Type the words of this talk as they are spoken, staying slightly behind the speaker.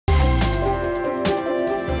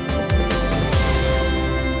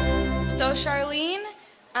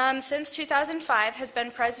Since 2005, has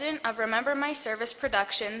been president of Remember My Service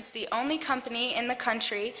Productions, the only company in the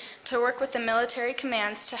country to work with the military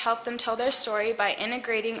commands to help them tell their story by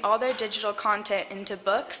integrating all their digital content into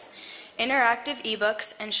books, interactive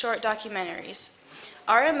ebooks, and short documentaries.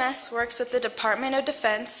 RMS works with the Department of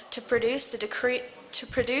Defense to produce the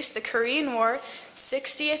Korean War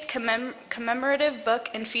 60th commemorative book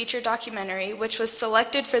and feature documentary, which was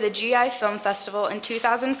selected for the GI Film Festival in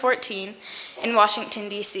 2014 in Washington,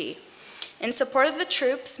 D.C. In support of the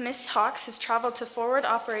troops, Ms. Hawkes has traveled to forward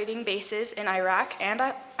operating bases in Iraq and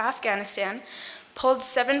Afghanistan, pulled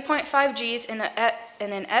 7.5 Gs in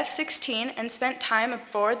an F-16, and spent time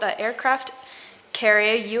aboard the aircraft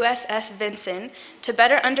carrier USS Vinson to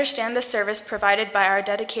better understand the service provided by our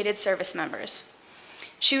dedicated service members.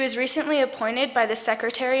 She was recently appointed by the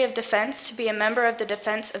Secretary of Defense to be a member of the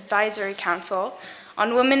Defense Advisory Council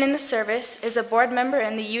on Women in the Service, is a board member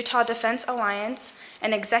in the Utah Defense Alliance,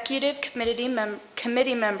 an executive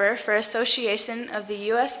committee member for Association of the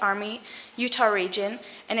U.S. Army Utah Region,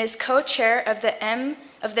 and is co-chair of the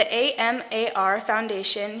AMAR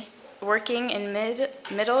Foundation, working in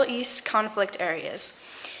Middle East conflict areas.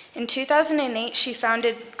 In 2008, she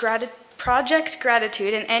founded Project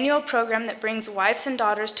Gratitude, an annual program that brings wives and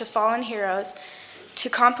daughters to fallen heroes to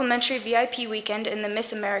complimentary VIP weekend in the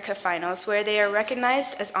Miss America finals, where they are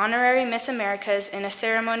recognized as honorary Miss Americas in a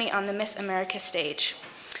ceremony on the Miss America stage.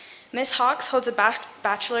 Ms. Hawkes holds a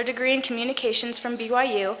bachelor degree in communications from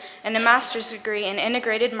BYU and a master's degree in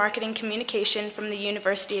integrated marketing communication from the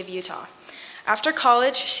University of Utah. After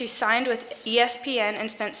college, she signed with ESPN and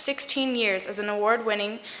spent 16 years as an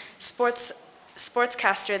award-winning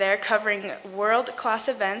sportscaster there, covering world-class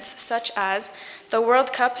events such as the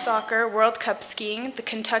World Cup Soccer, World Cup Skiing, the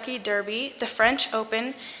Kentucky Derby, the French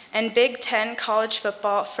Open, and Big Ten college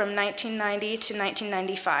football from 1990 to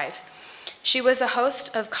 1995. She was a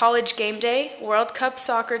host of College Game Day, World Cup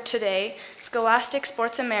Soccer Today, Scholastic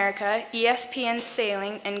Sports America, ESPN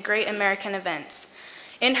Sailing, and Great American Events.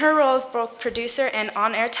 In her role as both producer and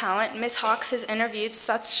on-air talent, Ms. Hawkes has interviewed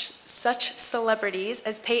such celebrities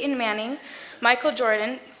as Peyton Manning, Michael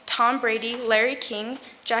Jordan, Tom Brady, Larry King,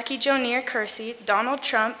 Jackie Jonier Kersey, Donald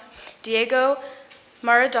Trump, Diego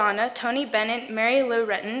Maradona, Tony Bennett, Mary Lou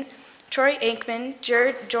Retton, Troy Aikman,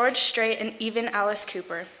 George Strait, and even Alice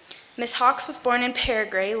Cooper. Ms. Hawkes was born in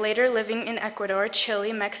Paraguay, later living in Ecuador,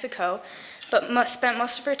 Chile, Mexico, but spent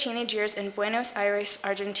most of her teenage years in Buenos Aires,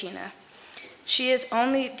 Argentina. She is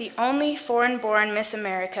the only foreign-born Miss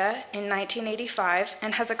America in 1985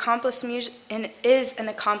 and is an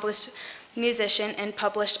accomplished musician and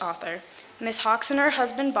published author. Ms. Hawkes and her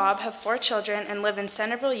husband Bob have 4 children and live in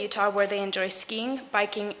Centerville, Utah, where they enjoy skiing,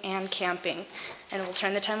 biking, and camping. And we'll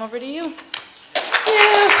turn the time over to you.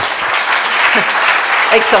 Yeah.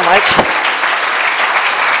 Thanks so much.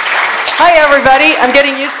 Hi, everybody. I'm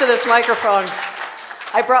getting used to this microphone.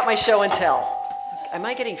 I brought my show and tell. Am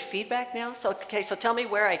I getting feedback now? So tell me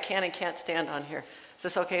where I can and can't stand on here. Is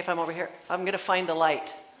this okay if I'm over here? I'm going to find the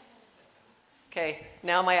light. Okay,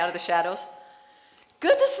 now am I out of the shadows?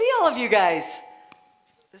 Good to see all of you guys.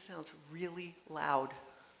 This sounds really loud.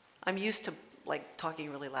 I'm used to talking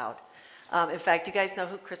really loud. In fact, do you guys know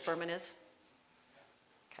who Chris Berman is?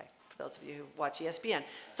 Okay, for those of you who watch ESPN.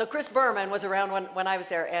 So Chris Berman was around when I was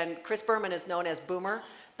there, and Chris Berman is known as Boomer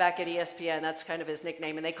back at ESPN. That's kind of his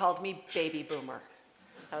nickname, and they called me Baby Boomer.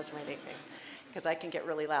 That was my nickname, because I can get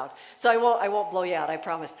really loud. So I won't blow you out, I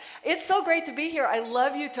promise. It's so great to be here. I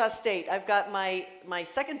love Utah State. I've got my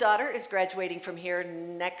second daughter is graduating from here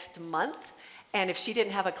next month, and if she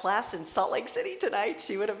didn't have a class in Salt Lake City tonight,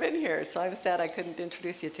 she would have been here. So I'm sad I couldn't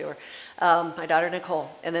introduce you to her. My daughter Nicole,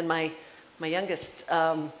 and then my youngest,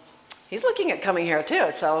 he's looking at coming here too,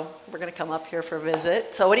 so we're gonna come up here for a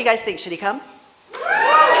visit. So what do you guys think? Should he come?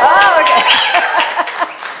 Oh, okay.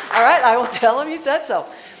 All right, I will tell him you said so.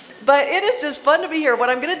 But it is just fun to be here. What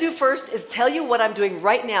I'm going to do first is tell you what I'm doing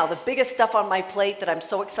right now, the biggest stuff on my plate that I'm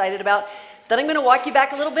so excited about. Then I'm going to walk you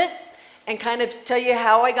back a little bit and kind of tell you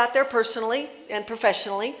how I got there personally and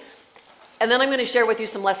professionally. And then I'm going to share with you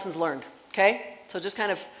some lessons learned, okay? So just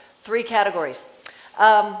kind of 3 categories.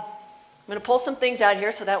 I'm going to pull some things out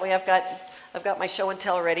here so that way I've got my show and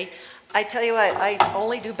tell ready. I tell you what, I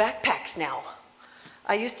only do backpacks now.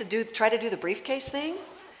 I used to try to do the briefcase thing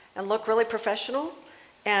and look really professional.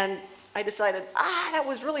 And I decided, that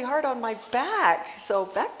was really hard on my back. So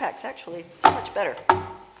backpacks actually so much better.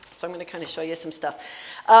 So I'm going to kind of show you some stuff.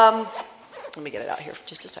 Let me get it out here for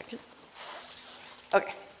just a second.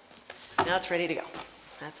 Okay, now it's ready to go.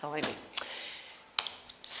 That's all I need.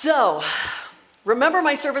 So, Remember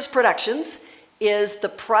My Service Productions is the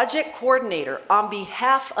project coordinator on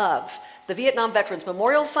behalf of the Vietnam Veterans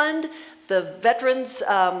Memorial Fund, the Veterans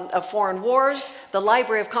of Foreign Wars, the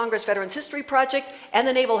Library of Congress Veterans History Project, and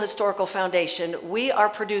the Naval Historical Foundation. We are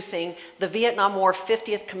producing the Vietnam War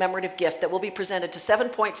 50th commemorative gift that will be presented to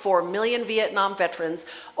 7.4 million Vietnam veterans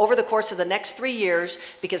over the course of the next 3 years,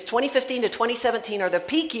 because 2015 to 2017 are the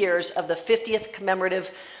peak years of the 50th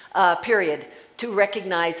commemorative period to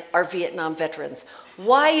recognize our Vietnam veterans.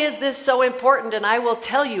 Why is this so important? And I will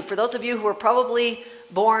tell you, for those of you who were probably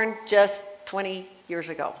born just 20 years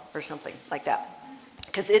ago or something like that,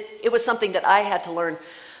 because it was something that I had to learn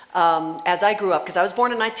as I grew up, because I was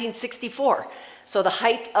born in 1964. So the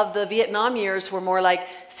height of the Vietnam years were more like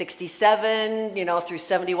 67, you know, through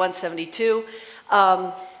 71, 72.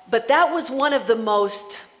 But that was one of the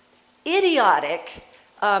most idiotic,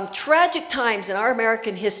 tragic times in our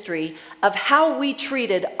American history of how we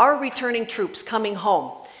treated our returning troops coming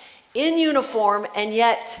home in uniform, and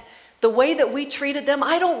yet the way that we treated them,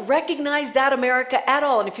 I don't recognize that America at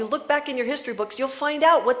all. And if you look back in your history books, you'll find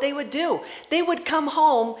out what they would do. They would come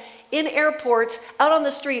home in airports, out on the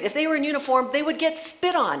street. If they were in uniform, they would get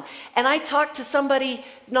spit on. And I talked to somebody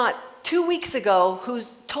not 2 weeks ago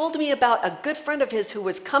who's told me about a good friend of his who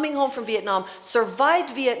was coming home from Vietnam, survived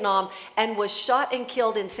Vietnam, and was shot and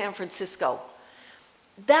killed in San Francisco.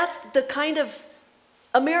 That's the kind of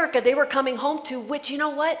America they were coming home to, which, you know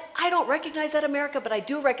what? I don't recognize that America, but I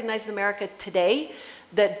do recognize the America today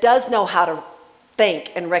that does know how to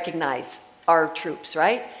thank and recognize our troops,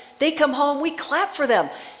 right? They come home, we clap for them,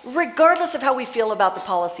 regardless of how we feel about the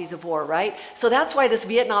policies of war, right? So that's why this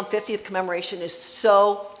Vietnam 50th commemoration is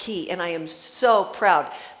so key, and I am so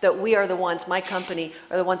proud that we are the ones, my company,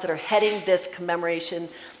 are the ones that are heading this commemoration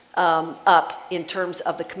up in terms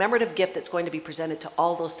of the commemorative gift that's going to be presented to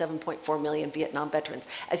all those 7.4 million Vietnam veterans.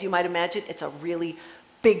 As you might imagine, it's a really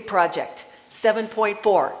big project,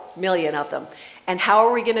 7.4 million of them. And how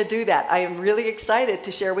are we going to do that? I am really excited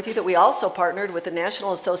to share with you that we also partnered with the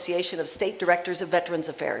National Association of State Directors of Veterans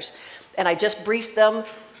Affairs. And I just briefed them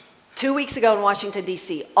 2 weeks ago in Washington,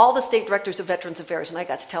 D.C., all the state directors of Veterans Affairs, and I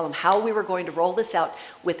got to tell them how we were going to roll this out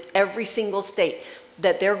with every single state,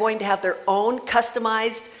 that they're going to have their own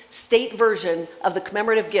customized state version of the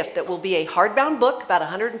commemorative gift that will be a hardbound book, about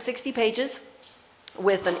 160 pages,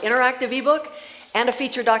 with an interactive ebook and a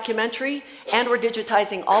feature documentary, and we're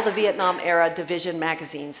digitizing all the Vietnam era division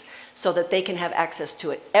magazines so that they can have access to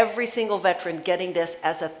it. Every single veteran getting this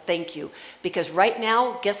as a thank you, because right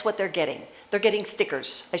now, guess what they're getting? They're getting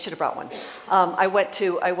stickers. I should have brought one. I went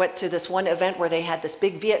to this one event where they had this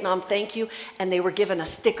big Vietnam thank you, and they were given a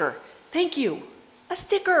sticker. Thank you. A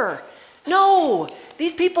sticker. No,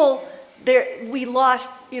 these people, we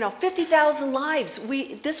lost, 50,000 lives.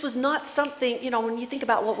 This was not something, when you think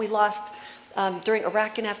about what we lost during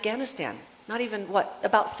Iraq and Afghanistan, not even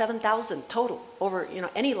about 7,000 total over,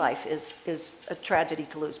 any life is a tragedy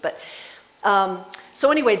to lose. But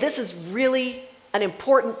so anyway, this is really an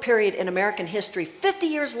important period in American history, 50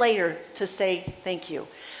 years later, to say thank you.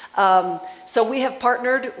 So we have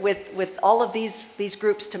partnered with all of these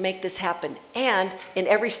groups to make this happen, and in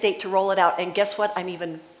every state to roll it out. And guess what?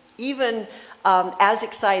 I'm even as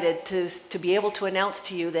excited to be able to announce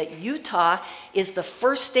to you that Utah is the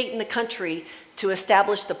first state in the country to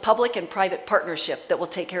establish the public and private partnership that will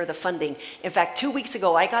take care of the funding. In fact, 2 weeks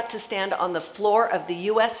ago, I got to stand on the floor of the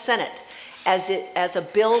U.S. Senate as a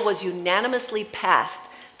bill was unanimously passed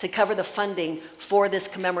to cover the funding for this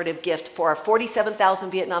commemorative gift for our 47,000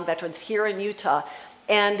 Vietnam veterans here in Utah.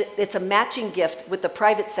 And it's a matching gift with the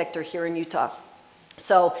private sector here in Utah.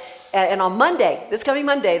 So, and on Monday, this coming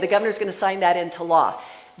Monday, the governor's going to sign that into law.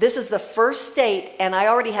 This is the first state, and I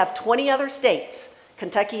already have 20 other states.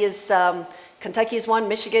 Kentucky is one,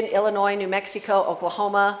 Michigan, Illinois, New Mexico,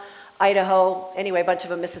 Oklahoma, Idaho, anyway, a bunch of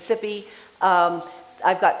them, Mississippi.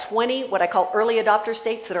 I've got 20 what I call early adopter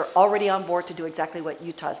states that are already on board to do exactly what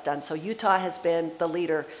Utah's done. So Utah has been the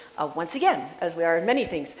leader once again, as we are in many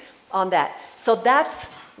things, on that. So that's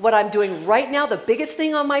what I'm doing right now. The biggest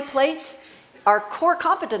thing on my plate, our core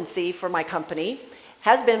competency for my company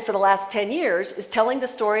has been for the last 10 years is telling the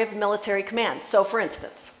story of the military command. So for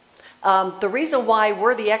instance, the reason why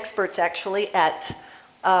we're the experts actually at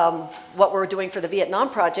what we're doing for the Vietnam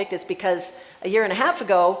project is because a year and a half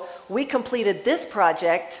ago, we completed this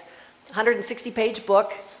project, 160-page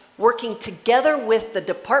book, working together with the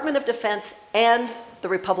Department of Defense and the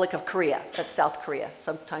Republic of Korea. That's South Korea.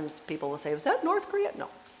 Sometimes people will say, was that North Korea? No,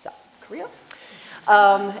 South Korea.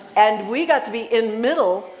 And we got to be in the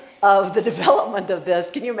middle of the development of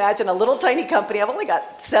this. Can you imagine a little tiny company? I've only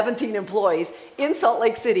got 17 employees in Salt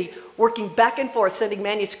Lake City working back and forth, sending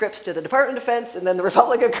manuscripts to the Department of Defense and then the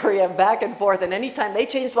Republic of Korea back and forth. And anytime they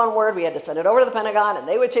changed one word, we had to send it over to the Pentagon, and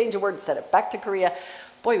they would change a word and send it back to Korea.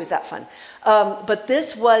 Boy, was that fun. But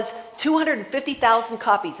this was 250,000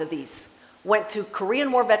 copies of these went to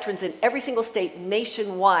Korean War veterans in every single state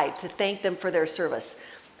nationwide to thank them for their service.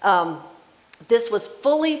 This was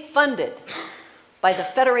fully funded by the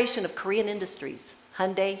Federation of Korean Industries,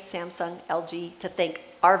 Hyundai, Samsung, LG, to thank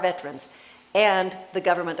our veterans and the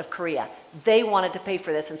government of Korea. They wanted to pay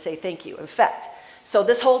for this and say thank you. In fact, so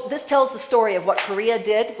this tells the story of what Korea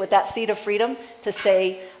did with that seed of freedom to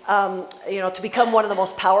say, to become one of the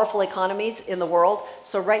most powerful economies in the world.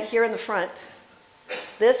 So right here in the front,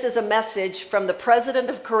 this is a message from the president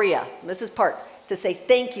of Korea, Mrs. Park, to say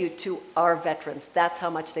thank you to our veterans. That's how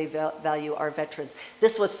much they value our veterans.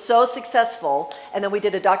 This was so successful, and then we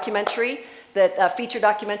did a documentary, a feature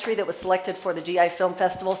documentary that was selected for the GI Film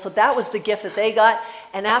Festival. So that was the gift that they got.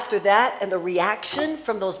 And after that, and the reaction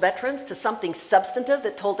from those veterans to something substantive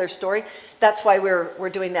that told their story, that's why we're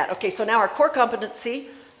doing that. Okay, so now our core competency,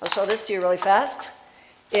 I'll show this to you really fast,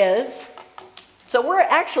 is, so we're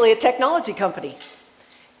actually a technology company.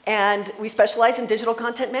 And we specialize in digital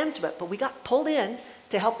content management, but we got pulled in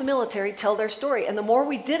to help the military tell their story. And the more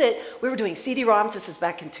we did it, we were doing CD-ROMs. This is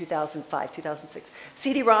back in 2005, 2006.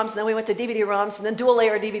 CD-ROMs, and then we went to DVD-ROMs, and then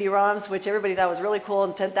dual-layer DVD-ROMs, which everybody thought was really cool,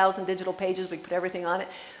 and 10,000 digital pages. We put everything on it.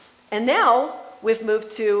 And now we've moved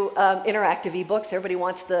to interactive ebooks. Everybody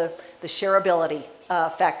wants the shareability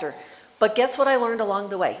factor. But guess what I learned along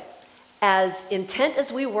the way? As intent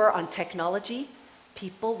as we were on technology,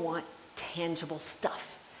 people want tangible stuff.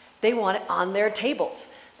 They want it on their tables.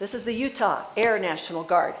 This is the Utah Air National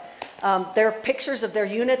Guard. There are pictures of their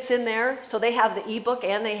units in there. So they have the ebook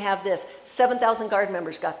and they have this. 7,000 Guard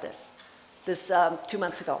members got this 2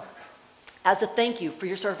 months ago. As a thank you for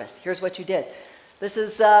your service, here's what you did. This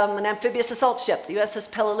is an amphibious assault ship, the USS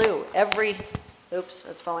Peleliu. Oops,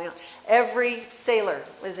 that's falling out. Every sailor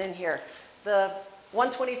was in here. The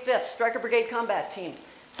 125th Striker Brigade Combat Team.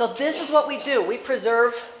 So this is what we do. We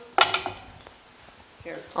preserve.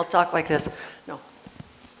 Here, I'll talk like this. No.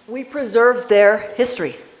 We preserve their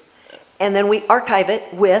history, and then we archive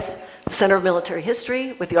it with the Center of Military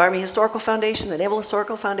History, with the Army Historical Foundation, the Naval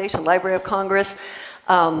Historical Foundation, Library of Congress,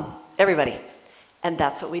 everybody. And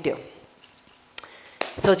that's what we do.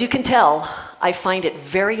 So as you can tell, I find it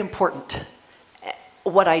very important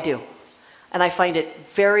what I do. And I find it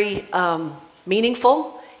very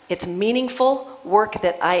meaningful. It's meaningful work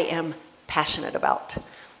that I am passionate about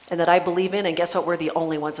and that I believe in, and guess what? We're the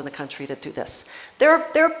only ones in the country that do this. There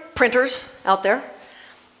are printers out there.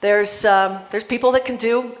 There's people that can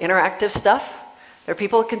do interactive stuff. There are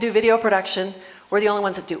people that can do video production. We're the only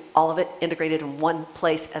ones that do all of it integrated in one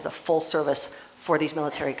place as a full service for these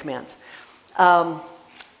military commands.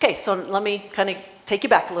 Okay, so let me kind of take you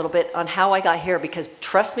back a little bit on how I got here, because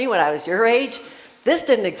trust me, when I was your age, this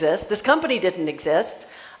didn't exist. This company didn't exist.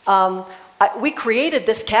 We created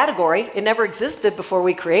this category. It never existed before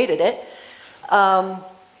we created it.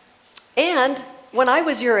 And when I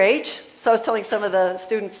was your age, so I was telling some of the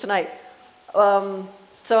students tonight,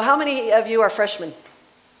 so how many of you are freshmen?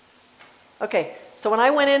 Okay, so when I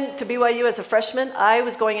went into BYU as a freshman, I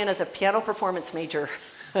was going in as a piano performance major.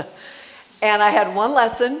 And I had one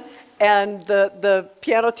lesson, and the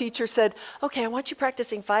piano teacher said, okay, I want you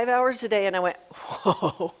practicing 5 hours a day. And I went,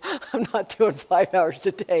 whoa, I'm not doing 5 hours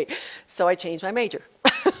a day. So I changed my major.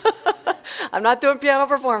 I'm not doing piano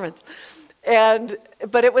performance.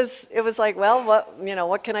 But it was like, well,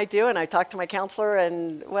 what can I do? And I talked to my counselor,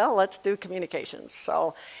 and well, let's do communications.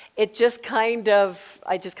 So I just kind of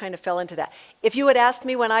fell into that. If you had asked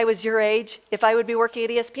me when I was your age if I would be working at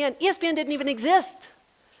ESPN, ESPN didn't even exist.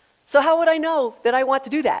 So how would I know that I want to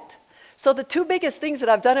do that? So the two biggest things that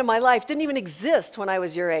I've done in my life didn't even exist when I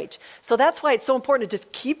was your age. So that's why it's so important to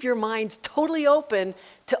just keep your minds totally open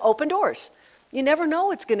to open doors. You never know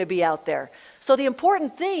what's going to be out there. So the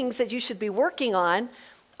important things that you should be working on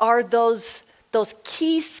are those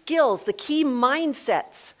key skills, the key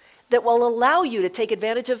mindsets that will allow you to take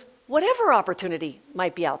advantage of whatever opportunity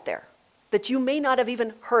might be out there that you may not have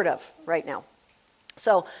even heard of right now.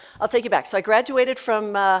 So I'll take you back. So I graduated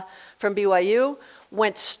from BYU,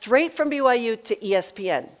 went straight from BYU to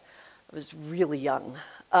ESPN. I was really young,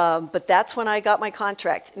 but that's when I got my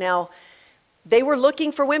contract. Now, they were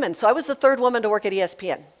looking for women, so I was the third woman to work at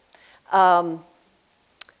ESPN.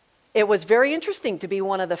 It was very interesting to be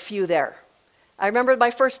one of the few there. I remember my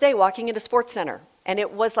first day walking into SportsCenter, and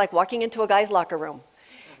it was like walking into a guy's locker room,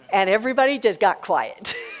 and everybody just got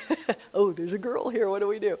quiet. Oh, there's a girl here, what do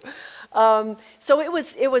we do? So it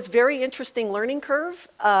was very interesting learning curve,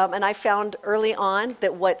 and I found early on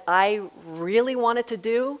that what I really wanted to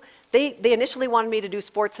do, they initially wanted me to do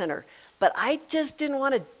SportsCenter, but I just didn't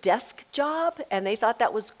want a desk job, and they thought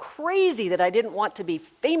that was crazy that I didn't want to be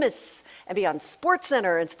famous and be on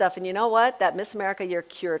SportsCenter and stuff, and you know what? That Miss America year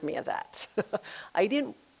cured me of that. I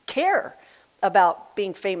didn't care about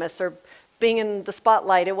being famous or being in the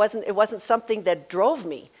spotlight. It wasn't something that drove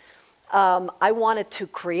me. I wanted to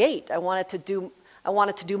create. I wanted to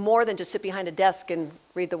do more than just sit behind a desk and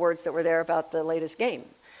read the words that were there about the latest game.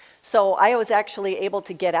 So I was actually able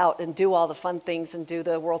to get out and do all the fun things and do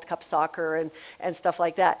the World Cup soccer and stuff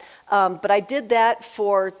like that. But I did that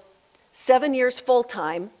for 7 years full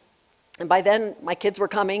time. And by then, my kids were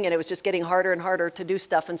coming, and it was just getting harder and harder to do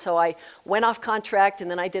stuff. And so I went off contract,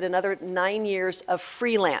 and then I did another 9 years of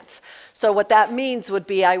freelance. So what that means would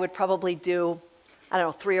be I would probably do, I don't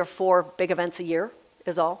know, 3 or 4 big events a year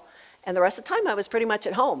is all. And the rest of the time, I was pretty much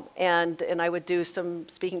at home. And I would do some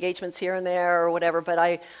speaking engagements here and there or whatever. But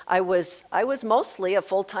I was mostly a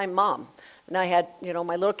full-time mom. And I had, you know,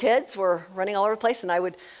 my little kids were running all over the place, and I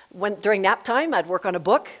would, during nap time, I'd work on a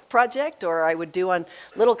book project, or I would do on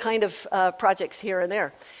little kind of projects here and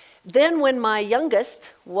there. Then when my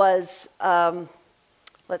youngest was,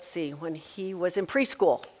 let's see, when he was in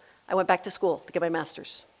preschool, I went back to school to get my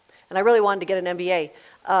master's. And I really wanted to get an MBA,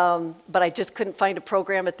 but I just couldn't find a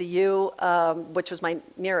program at the U, which was my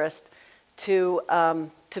nearest, to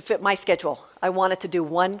fit my schedule. I wanted to do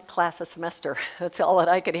 1 class a semester. That's all that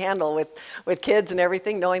I could handle with kids and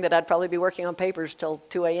everything, knowing that I'd probably be working on papers till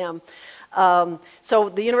 2 a.m. So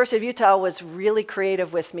the University of Utah was really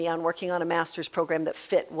creative with me on working on a master's program that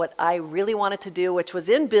fit what I really wanted to do, which was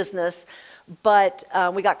in business, but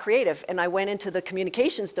we got creative. And I went into the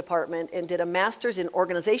communications department and did a master's in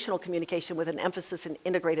organizational communication with an emphasis in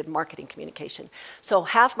integrated marketing communication. So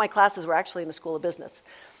half my classes were actually in the School of Business.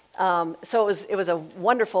 So it was a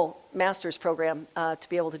wonderful master's program to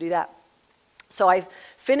be able to do that. So I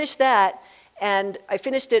finished that, and I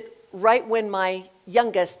finished it right when my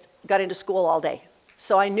youngest got into school all day.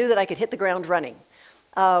 So I knew that I could hit the ground running.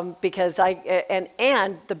 Because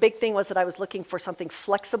and the big thing was that I was looking for something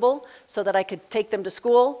flexible so that I could take them to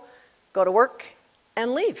school, go to work,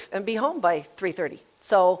 and leave and be home by 3:30.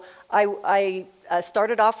 So I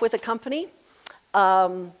started off with a company.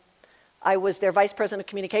 I was their vice president of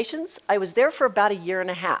communications. I was there for about 1.5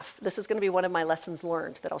 years. This is going to be one of my lessons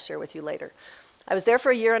learned that I'll share with you later. I was there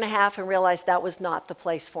for 1.5 years and realized that was not the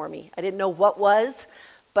place for me. I didn't know what was,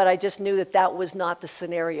 but I just knew that that was not the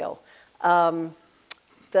scenario.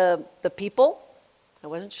 The people, I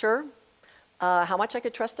wasn't sure how much I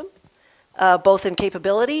could trust them, both in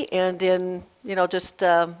capability and in, you know, just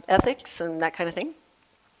ethics and that kind of thing.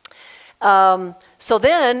 So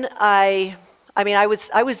then I mean, I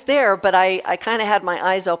was there, but I kind of had my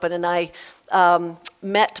eyes open, and I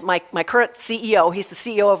met my current CEO. He's the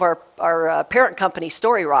CEO of our parent company,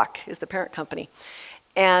 StoryRock is the parent company.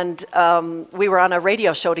 And we were on a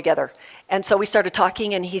radio show together. And so we started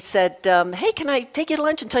talking, and he said, hey, can I take you to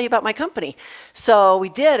lunch and tell you about my company? So we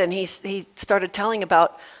did, and he started telling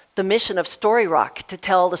about the mission of StoryRock, to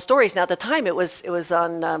tell the stories. Now, at the time, it was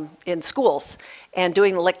on in schools and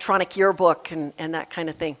doing electronic yearbook and that kind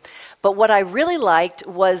of thing. But what I really liked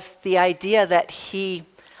was the idea that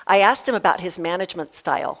I asked him about his management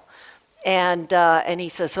style. And he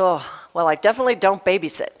says, oh, well, I definitely don't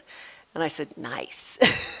babysit. And I said, nice.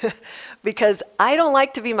 Because I don't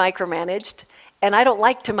like to be micromanaged, and I don't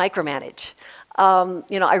like to micromanage.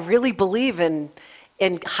 You know, I really believe in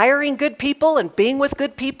hiring good people and being with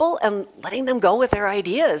good people and letting them go with their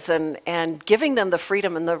ideas and giving them the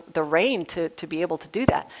freedom and the reign to be able to do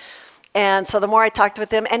that. And so the more I talked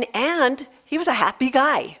with him, and he was a happy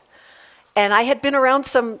guy. And I had been around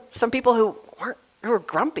some people who were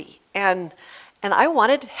grumpy, and I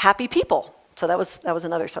wanted happy people. So that was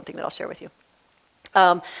another something that I'll share with you.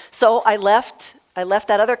 So I left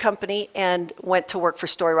that other company and went to work for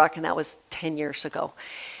StoryRock, and that was 10 years ago.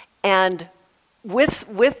 And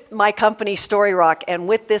with my company, StoryRock, and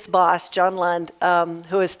with this boss, John Lund,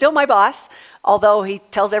 who is still my boss, although he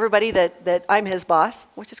tells everybody that I'm his boss,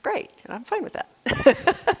 which is great, and I'm fine with that.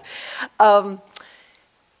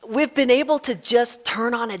 We've been able to just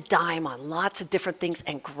turn on a dime on lots of different things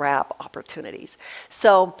and grab opportunities.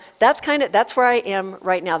 So that's where I am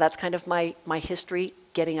right now. That's kind of my history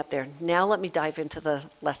getting up there. Now let me dive into the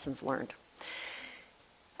lessons learned.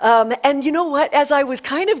 And you know what? As I was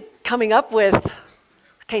kind of coming up with,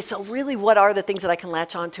 okay, so really what are the things that I can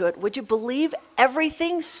latch onto it? Would you believe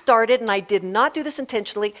everything started, and I did not do this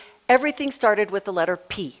intentionally, everything started with the letter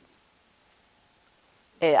P.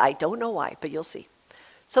 I don't know why, but you'll see.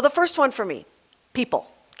 So the first one for me, people,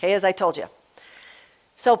 okay, as I told you.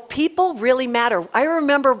 So people really matter. I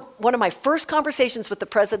remember one of my first conversations with the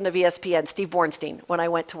president of ESPN, Steve Bornstein, when I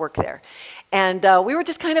went to work there. And we were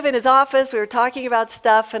just kind of in his office, we were talking about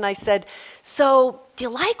stuff, and I said, so do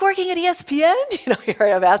you like working at ESPN? You know, here I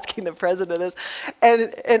am asking the president this.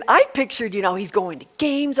 And I pictured, you know, he's going to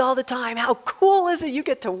games all the time. How cool is it? You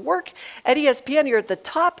get to work at ESPN, you're at the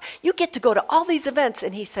top, you get to go to all these events.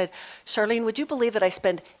 And he said, Sharlene, would you believe that I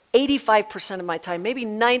spend 85% of my time, maybe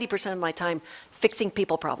 90% of my time, fixing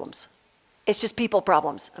people problems? It's just people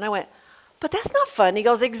problems. And I went, but that's not fun. He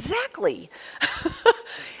goes, exactly.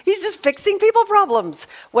 He's just fixing people problems.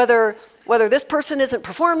 Whether this person isn't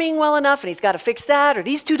performing well enough and he's got to fix that, or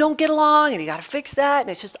these two don't get along and he's got to fix that, and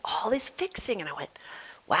it's just all this fixing. And I went,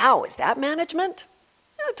 wow, is that management?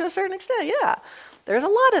 Yeah, to a certain extent, yeah. There's a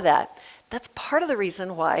lot of that. That's part of the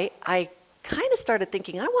reason why I kind of started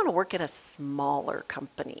thinking, I want to work in a smaller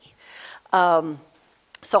company.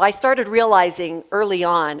 So I started realizing early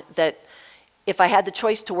on that if I had the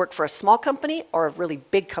choice to work for a small company or a really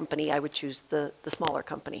big company, I would choose the smaller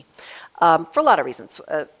company for a lot of reasons.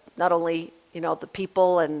 Not only, you know, the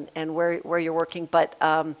people and where you're working, but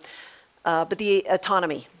the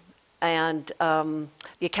autonomy and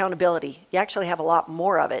the accountability. You actually have a lot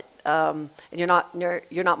more of it, and you're not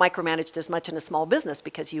micromanaged as much in a small business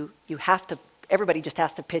because you have to. Everybody just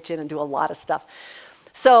has to pitch in and do a lot of stuff.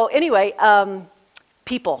 So anyway.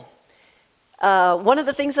 People. One of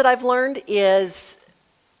the things that I've learned is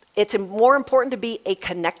it's more important to be a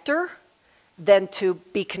connector than to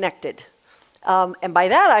be connected. And by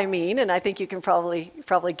that I mean, and I think you can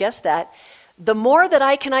probably guess that, the more that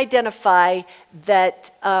I can identify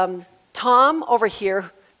that Tom over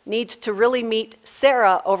here needs to really meet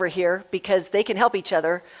Sarah over here because they can help each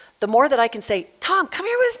other, the more that I can say, Tom, come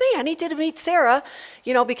here with me. I need you to meet Sarah,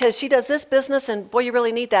 you know, because she does this business and boy, you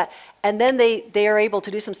really need that. And then they are able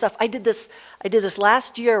to do some stuff. I did this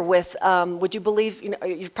last year with, would you believe, you know,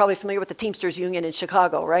 you're probably familiar with the Teamsters Union in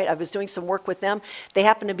Chicago, right? I was doing some work with them. They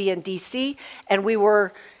happened to be in DC, and we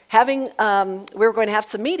were going to have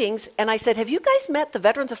some meetings, and I said, have you guys met the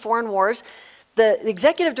Veterans of Foreign Wars? The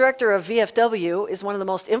executive director of VFW is one of the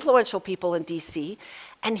most influential people in DC,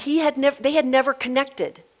 and they had never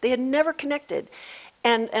connected. They had never connected.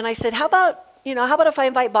 And I said, how about if I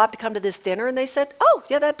invite Bob to come to this dinner? And they said, oh,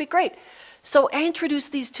 yeah, that'd be great. So I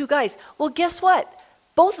introduced these two guys. Well, guess what?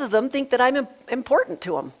 Both of them think that I'm important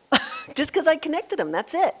to them just because I connected them.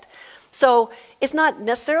 That's it. So it's not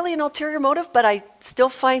necessarily an ulterior motive, but I still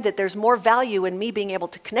find that there's more value in me being able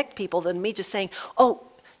to connect people than me just saying, oh,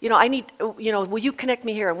 you know, I need, you know, will you connect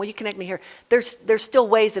me here and will you connect me here? There's still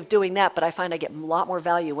ways of doing that, but I find I get a lot more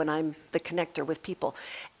value when I'm the connector with people.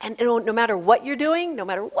 And you know, no matter what you're doing,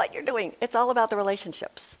 it's all about the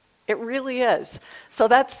relationships. It really is. So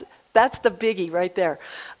that's the biggie right there.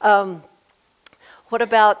 What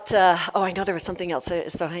about, oh, I know there was something else.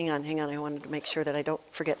 So hang on. I wanted to make sure that I don't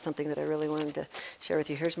forget something that I really wanted to share with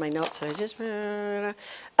you. Here's my notes.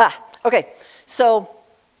 Okay. So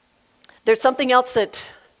there's something else that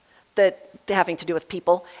having to do with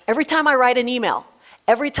people. Every time I write an email,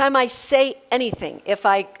 every time I say anything, if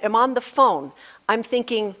I am on the phone, I'm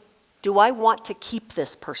thinking, do I want to keep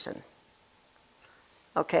this person?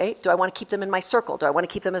 Okay, do I want to keep them in my circle? Do I want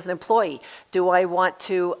to keep them as an employee? Do I want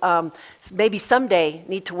to maybe someday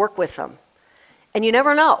need to work with them? And you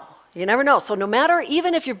never know. You never know. So no matter,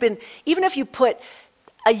 even if you put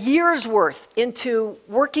a year's worth into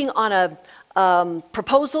working on a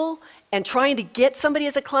proposal and trying to get somebody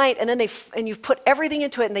as a client, and then you've put everything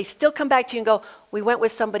into it, and they still come back to you and go, we went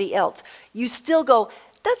with somebody else. You still go,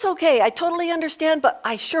 that's okay, I totally understand, but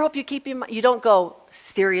I sure hope you keep your mind. You don't go,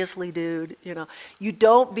 seriously, dude, you know. You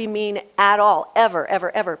don't be mean at all, ever,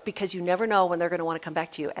 ever, ever, because you never know when they're going to want to come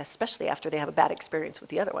back to you, especially after they have a bad experience with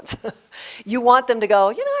the other ones. You want them to go,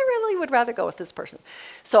 you know, I really would rather go with this person.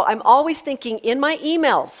 So I'm always thinking in my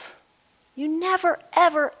emails, you never,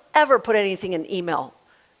 ever, ever put anything in email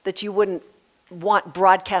that you wouldn't want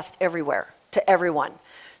broadcast everywhere to everyone.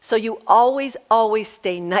 So you always, always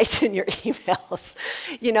stay nice in your emails.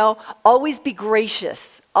 You know, always be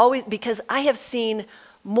gracious. Always, because I have seen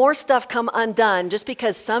more stuff come undone just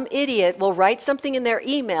because some idiot will write something in their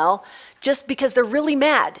email just because they're really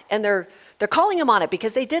mad and they're calling them on it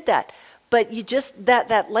because they did that. But you just,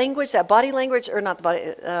 that language, that body language, or not the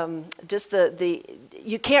body, just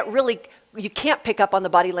you can't pick up on the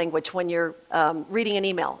body language when you're reading an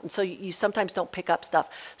email. And so you sometimes don't pick up stuff.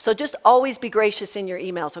 So just always be gracious in your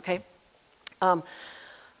emails, okay? I'll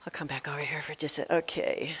come back over here for just a,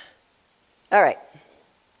 okay. All right.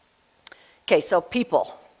 Okay, so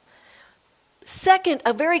people. second,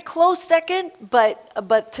 a very close second,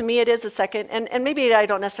 but to me it is a second, and maybe I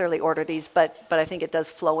don't necessarily order these, but I think it does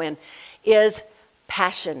flow in, is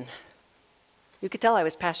passion. You could tell I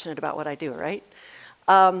was passionate about what I do, right?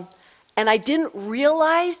 And I didn't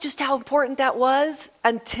realize just how important that was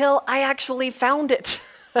until I actually found it.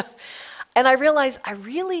 And I realized I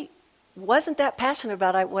really wasn't that passionate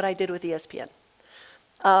about what I did with ESPN.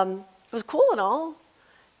 It was cool and all,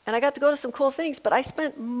 and I got to go to some cool things, but I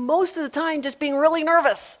spent most of the time just being really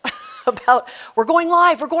nervous about, we're going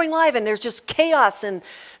live, and there's just chaos and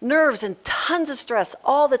nerves and tons of stress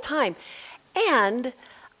all the time. And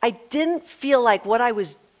I didn't feel like what I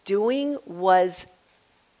was doing was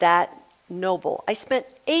that noble. I spent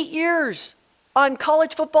 8 years on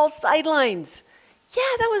college football sidelines.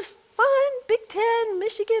 Yeah, that was fun. Big Ten,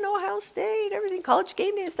 Michigan, Ohio State, everything, college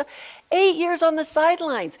game day and stuff. 8 years on the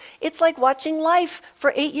sidelines. It's like watching life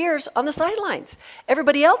for 8 years on the sidelines.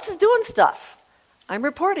 Everybody else is doing stuff. I'm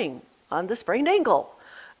reporting on the sprained ankle.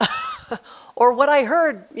 Or what I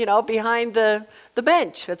heard, you know, behind the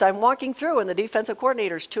bench as I'm walking through and the defensive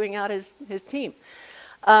coordinator's chewing out his team.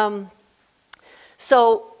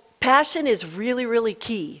 So passion is really, really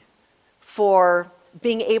key for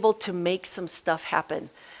being able to make some stuff happen.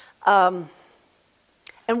 And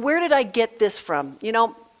where did I get this from? You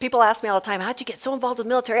know, people ask me all the time, how'd you get so involved with the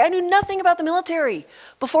military? I knew nothing about the military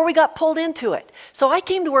before we got pulled into it. So I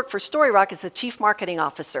came to work for StoryRock as the chief marketing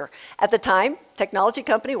officer. At the time, technology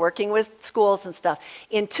company working with schools and stuff.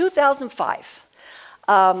 In 2005,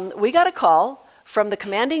 we got a call from the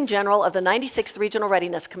commanding general of the 96th Regional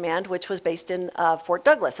Readiness Command, which was based in Fort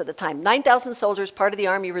Douglas at the time. 9,000 soldiers, part of the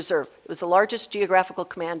Army Reserve. It was the largest geographical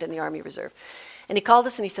command in the Army Reserve. And he called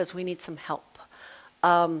us and he says, we need some help.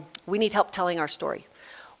 We need help telling our story.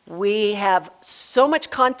 We have so much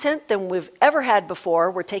content than we've ever had before.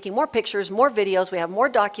 We're taking more pictures, more videos. We have more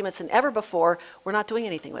documents than ever before. We're not doing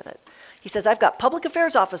anything with it. He says, I've got public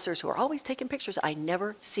affairs officers who are always taking pictures. I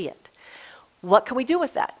never see it. What can we do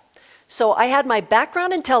with that? So I had my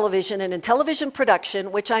background in television and in television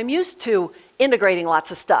production, which I'm used to integrating lots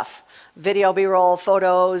of stuff. Video, B-roll,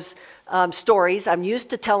 photos, stories. I'm used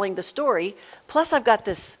to telling the story. Plus I've got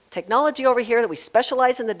this technology over here that we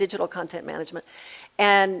specialize in the digital content management.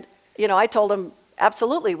 And, you know, I told him,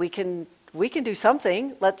 absolutely, we can do something.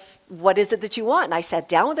 What is it that you want? And I sat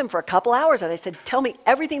down with him for a couple hours and I said, tell me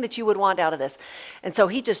everything that you would want out of this. And so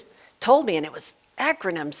he just told me, and it was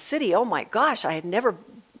acronym city. Oh my gosh, I had never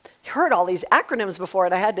heard all these acronyms before,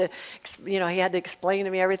 and I had to, you know, he had to explain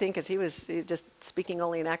to me everything because he was just speaking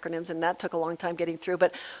only in acronyms, and that took a long time getting through.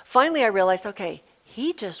 But finally I realized, okay,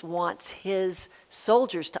 he just wants his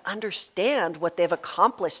soldiers to understand what they've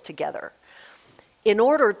accomplished together in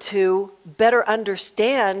order to better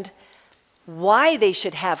understand why they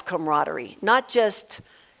should have camaraderie. Not just,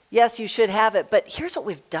 yes, you should have it, but here's what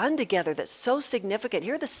we've done together that's so significant.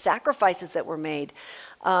 Here are the sacrifices that were made.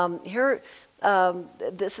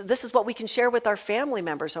 This is what we can share with our family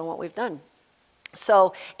members on what we've done.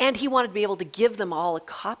 So, and he wanted to be able to give them all a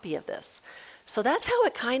copy of this. So that's how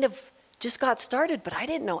it kind of just got started, but I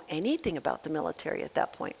didn't know anything about the military at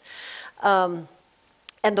that point. And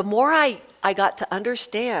the more I got to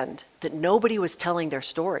understand that nobody was telling their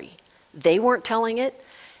story. They weren't telling it.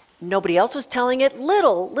 Nobody else was telling it.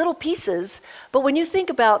 Little pieces. But when you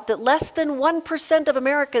think about that, less than 1% of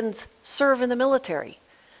Americans serve in the military.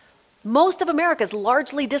 Most of America is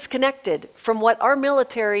largely disconnected from what our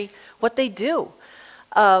military, what they do.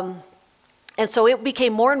 And so it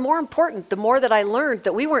became more and more important the more that I learned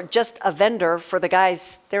that we weren't just a vendor for the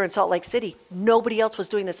guys there in Salt Lake City. Nobody else was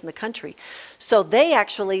doing this in the country. So they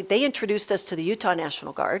introduced us to the Utah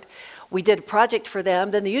National Guard. We did a project for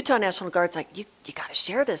them. Then the Utah National Guard's like, you got to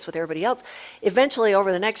share this with everybody else. Eventually,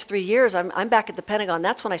 over the next 3 years, I'm back at the Pentagon.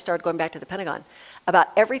 That's when I started going back to the Pentagon. About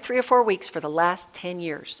every 3 or 4 weeks for the last 10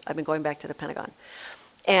 years, I've been going back to the Pentagon.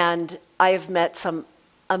 And I have met some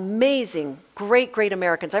amazing, great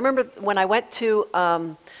Americans. I remember when I went to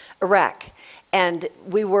Iraq, and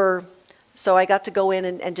so I got to go in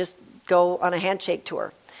and just go on a handshake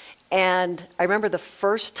tour. And I remember the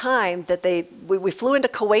first time that we flew into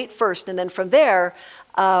Kuwait first, and then from there,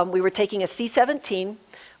 we were taking a C-17,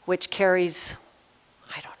 which carries,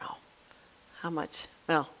 I don't know how much,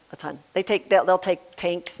 well, a ton. They'll take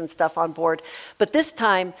tanks and stuff on board. But this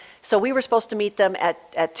time, so we were supposed to meet them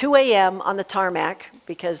at 2 a.m. on the tarmac,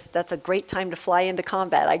 because that's a great time to fly into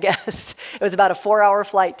combat, I guess. It was about a 4-hour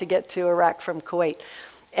flight to get to Iraq from Kuwait.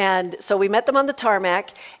 And so we met them on the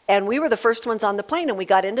tarmac, and we were the first ones on the plane, and we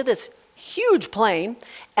got into this huge plane,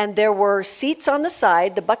 and there were seats on the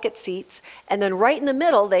side, the bucket seats, and then right in the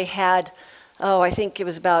middle they had, I think it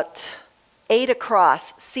was about 8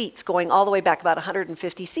 across seats going all the way back, about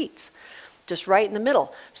 150 seats, just right in the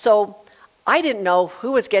middle. So I didn't know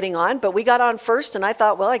who was getting on, but we got on first, and I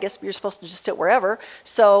thought, well, I guess you're supposed to just sit wherever.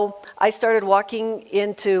 So I started walking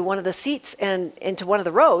into one of the seats and into one of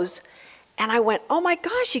the rows, and I went, oh my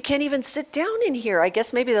gosh, you can't even sit down in here. I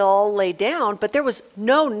guess maybe they'll all lay down, but there was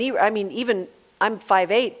no knee, I mean, even I'm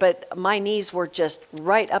 5'8", but my knees were just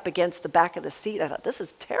right up against the back of the seat. I thought, this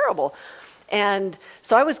is terrible. And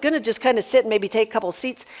so I was going to just kind of sit and maybe take a couple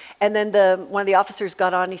seats. And then one of the officers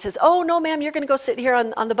got on and he says, oh, no, ma'am, you're going to go sit here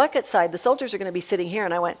on the bucket side. The soldiers are going to be sitting here.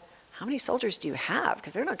 And I went, how many soldiers do you have?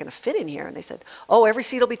 Because they're not going to fit in here. And they said, oh, every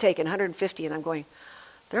seat will be taken, 150. And I'm going,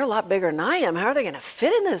 they're a lot bigger than I am. How are they going to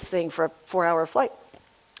fit in this thing for a 4-hour flight?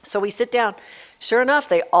 So we sit down. Sure enough,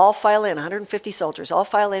 they all file in, 150 soldiers, all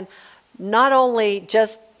file in. Not only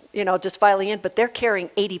just filing in, but they're carrying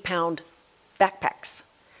 80-pound backpacks.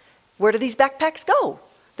 Where do these backpacks go?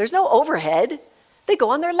 There's no overhead. They go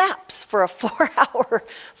on their laps for a 4-hour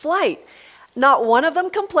flight. Not one of them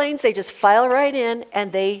complains. They just file right in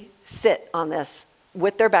and they sit on this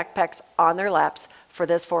with their backpacks on their laps for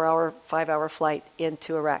this 4-hour, 5-hour flight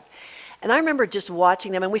into Iraq. And I remember just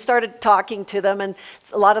watching them, and we started talking to them, and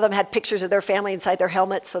a lot of them had pictures of their family inside their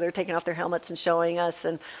helmets, so they're taking off their helmets and showing us.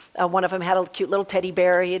 And one of them had a cute little teddy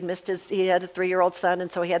bear. He had a 3-year-old son,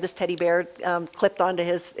 and so he had this teddy bear clipped onto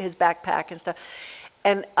his backpack and stuff.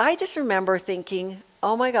 And I just remember thinking,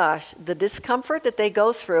 oh my gosh, the discomfort that they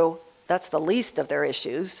go through, that's the least of their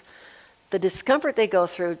issues. The discomfort they go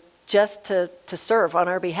through just to serve on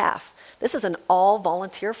our behalf. This is an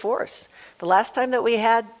all-volunteer force. The last time that we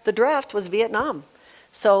had the draft was Vietnam.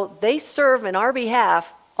 So they serve in our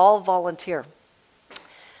behalf, all volunteer.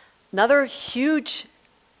 Another huge,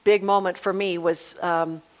 big moment for me was,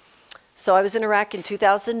 so I was in Iraq in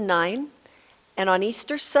 2009, and on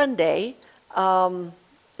Easter Sunday,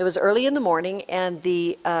 it was early in the morning, and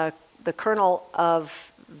the colonel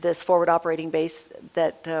of this forward operating base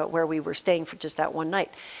where we were staying for just that one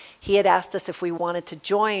night, he had asked us if we wanted to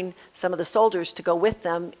join some of the soldiers to go with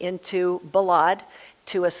them into Balad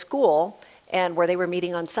to a school and where they were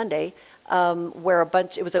meeting on Sunday, where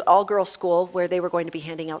it was an all-girls school where they were going to be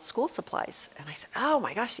handing out school supplies. And I said, oh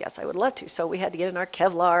my gosh, yes, I would love to. So we had to get in our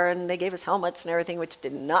Kevlar, and they gave us helmets and everything, which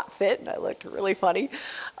did not fit, and I looked really funny.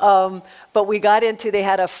 But we got they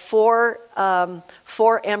had a four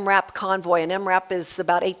MRAP convoy. An MRAP is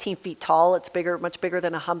about 18 feet tall. It's bigger, much bigger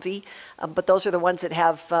than a Humvee. But those are the ones that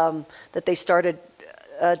have, that they started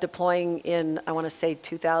deploying in, I want to say,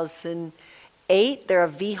 2008. They're a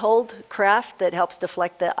V-hold craft that helps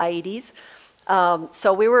deflect the IEDs.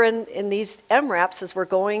 So we were in these MRAPs as we're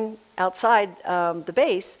going outside the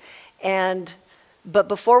base. But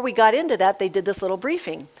before we got into that, they did this little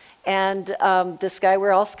briefing. And this guy,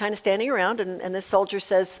 we're all kind of standing around, and this soldier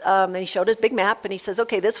says, and he showed his big map, and he says,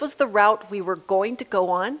 okay, this was the route we were going to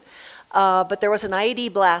go on, but there was an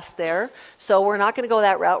IED blast there, so we're not going to go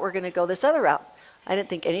that route, we're going to go this other route. I didn't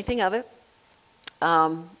think anything of it.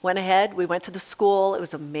 Went ahead, we went to the school, it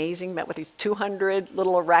was amazing, met with these 200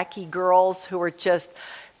 little Iraqi girls who were just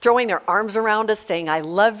throwing their arms around us, saying, I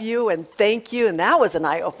love you and thank you, and that was an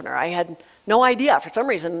eye-opener. I had no idea. For some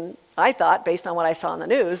reason, I thought, based on what I saw on the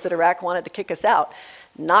news, that Iraq wanted to kick us out.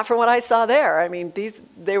 Not from what I saw there. I mean,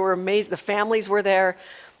 they were amazed. The families were there.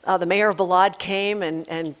 The mayor of Balad came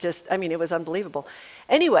and just, I mean, it was unbelievable.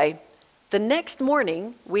 Anyway, the next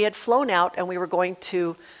morning, we had flown out and we were going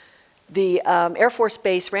to the Air Force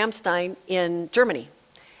Base Ramstein in Germany.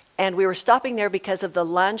 And we were stopping there because of the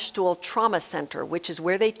Landstuhl Trauma Center, which is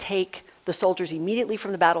where they take the soldiers immediately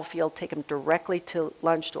from the battlefield, take them directly to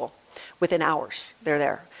Landstuhl. Within hours, they're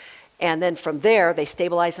there. And then from there, they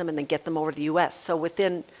stabilize them and then get them over to the US. So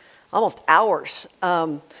within almost hours,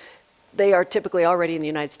 they are typically already in the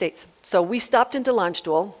United States. So we stopped into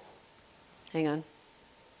Landstuhl. Hang on.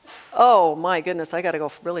 Oh my goodness, I gotta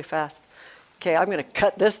go really fast. Okay, I'm gonna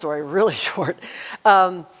cut this story really short.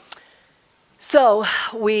 So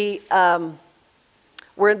we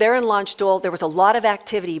were there in Landstuhl. There was a lot of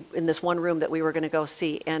activity in this one room that we were going to go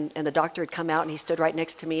see. And the doctor had come out and he stood right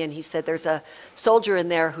next to me and he said, there's a soldier in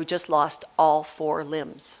there who just lost all 4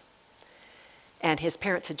 limbs. And his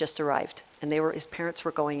parents had just arrived and his parents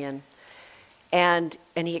were going in. And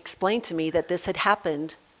he explained to me that this had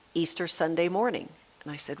happened Easter Sunday morning.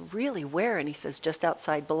 And I said, really, where? And he says, just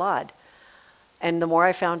outside Balad. And the more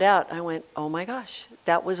I found out, I went, oh my gosh,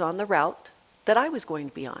 that was on the route that I was going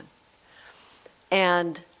to be on.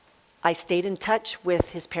 And I stayed in touch with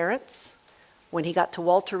his parents. When he got to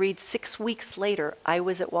Walter Reed 6 weeks later, I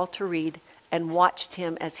was at Walter Reed and watched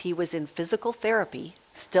him as he was in physical therapy,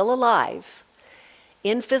 still alive,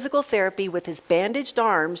 in physical therapy with his bandaged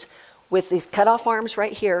arms, with these cut-off arms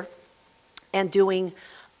right here and doing,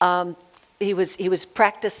 he was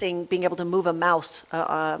practicing being able to move a mouse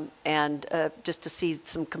and just to see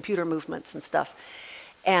some computer movements and stuff.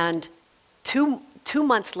 And two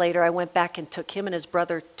months later, I went back and took him and his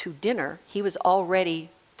brother to dinner. He was all ready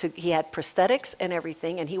to, he had prosthetics and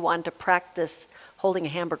everything, and he wanted to practice holding a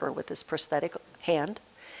hamburger with his prosthetic hand.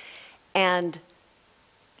 And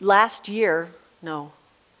last year, 2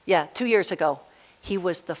 years ago, he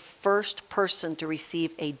was the first person to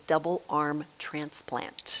receive a double arm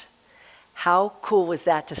transplant. How cool was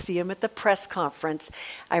that to see him at the press conference?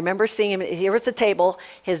 I remember seeing him, here was the table,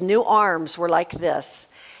 his new arms were like this.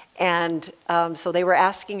 And so they were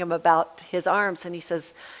asking him about his arms, and he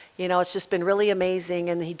says, you know, it's just been really amazing,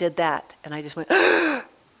 and he did that. And I just went, oh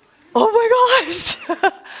my gosh.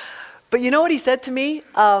 But you know what he said to me?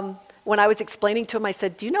 When I was explaining to him, I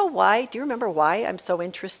said, do you know why? Do you remember why I'm so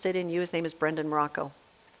interested in you? His name is Brendan Morocco. And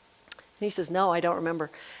he says, no, I don't remember.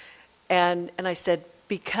 And I said,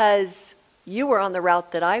 because you were on the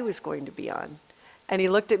route that I was going to be on. And he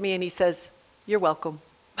looked at me and he says, you're welcome.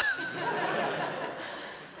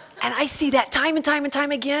 And I see that time and time and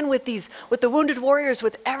time again with the wounded warriors,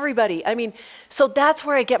 with everybody. I mean, so that's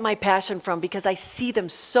where I get my passion from, because I see them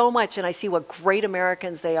so much and I see what great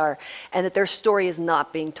Americans they are and that their story is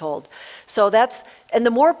not being told. So that's, and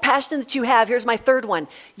the more passion that you have, here's my third one,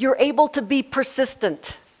 you're able to be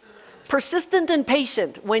persistent. Persistent and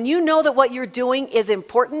patient. When you know that what you're doing is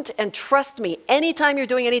important, and trust me, anytime you're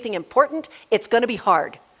doing anything important, it's going to be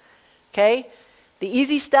hard, okay? The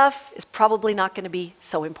easy stuff is probably not going to be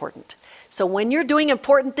so important. So when you're doing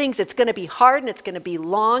important things, it's going to be hard and it's going to be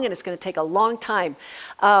long and it's going to take a long time.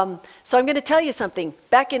 So I'm going to tell you something.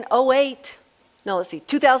 Back in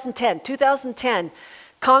 2010,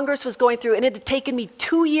 Congress was going through, and it had taken me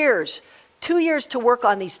 2 years to work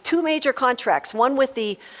on these two major contracts, one with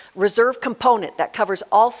the reserve component that covers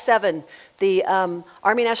all 7, the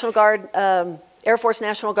Army National Guard, Air Force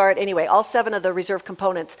National Guard, anyway, all 7 of the reserve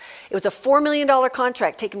components. It was a $4 million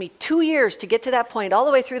contract, taking me 2 years to get to that point, all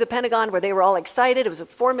the way through the Pentagon where they were all excited. It was a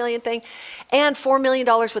 $4 million thing, and $4 million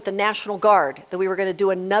with the National Guard, that we were going to do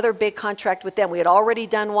another big contract with them. We had already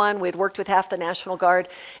done one. We had worked with half the National Guard,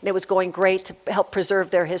 and it was going great to help preserve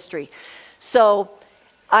their history. So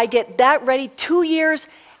I get that ready 2 years.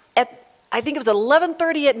 I think it was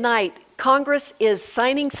 11:30 at night. Congress is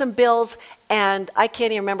signing some bills, and I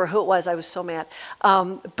can't even remember who it was. I was so mad.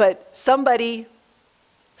 But somebody,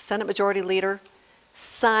 Senate Majority Leader,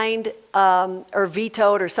 signed or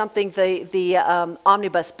vetoed or something the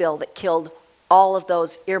omnibus bill that killed all of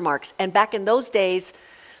those earmarks. And back in those days,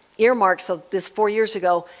 earmarks, so this 4 years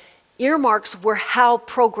ago, earmarks were how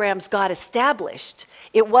programs got established.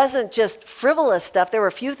 It wasn't just frivolous stuff. There were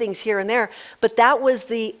a few things here and there, but that was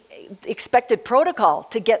the expected protocol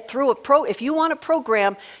to get through if you want a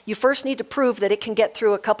program, you first need to prove that it can get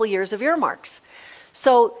through a couple years of earmarks.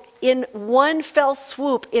 So in one fell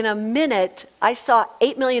swoop, in a minute, I saw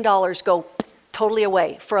 $8 million go totally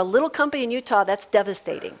away. For a little company in Utah, that's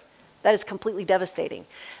devastating. That is completely devastating.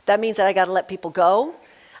 That means that I got to let people go.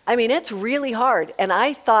 I mean, it's really hard. And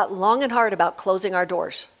I thought long and hard about closing our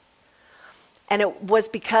doors. And it was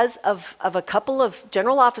because of a couple of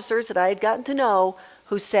general officers that I had gotten to know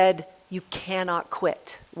who said, you cannot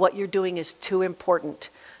quit. What you're doing is too important.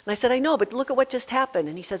 And I said, I know, but look at what just happened.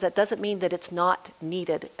 And he says, that doesn't mean that it's not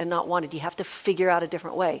needed and not wanted. You have to figure out a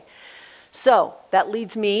different way. So that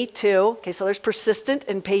leads me to, okay, so there's persistent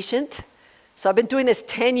and patient. So I've been doing this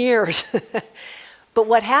 10 years. But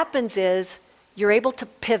what happens is you're able to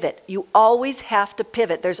pivot. You always have to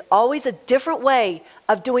pivot. There's always a different way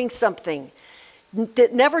of doing something.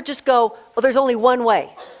 Never just go, well, there's only one way.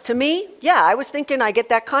 To me, yeah, I was thinking I get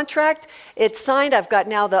that contract, it's signed, I've got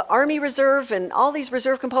now the Army Reserve and all these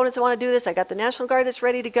reserve components that want to do this, I got the National Guard that's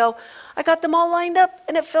ready to go, I got them all lined up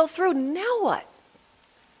and it fell through, now what?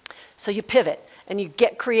 So you pivot and you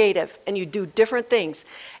get creative and you do different things.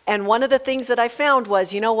 And one of the things that I found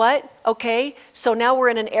was, you know what, okay, so now we're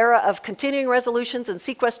in an era of continuing resolutions and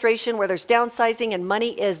sequestration where there's downsizing and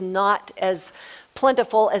money is not as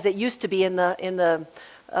plentiful as it used to be in the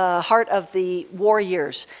heart of the war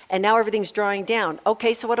years. And now everything's drawing down.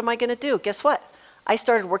 Okay, so what am I going to do? Guess what? I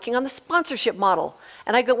started working on the sponsorship model.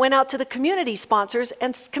 And I went out to the community sponsors,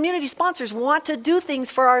 and community sponsors want to do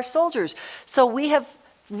things for our soldiers. So we have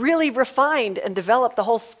really refined and developed the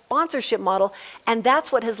whole sponsorship model, and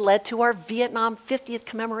that's what has led to our Vietnam 50th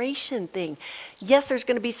commemoration thing. Yes, there's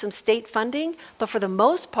going to be some state funding, but for the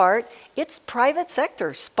most part, it's private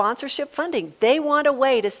sector sponsorship funding. They want a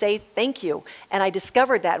way to say thank you, and I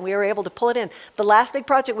discovered that, and we were able to pull it in. The last big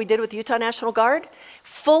project we did with the Utah National Guard,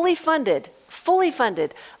 fully funded fully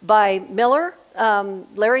funded by Miller,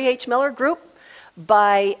 Larry H. Miller Group,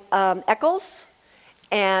 by Eccles,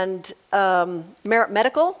 and Merit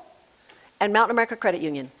Medical, and Mountain America Credit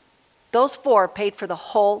Union. Those 4 paid for the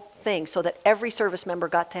whole thing so that every service member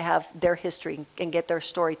got to have their history and get their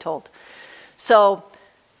story told. So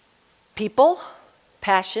people,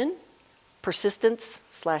 passion, persistence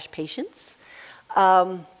 / patience,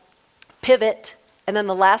 pivot, and then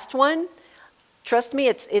the last one, trust me,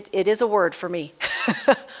 it is a word for me.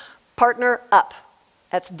 Partner up.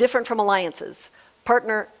 That's different from alliances.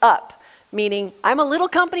 Partner up, meaning I'm a little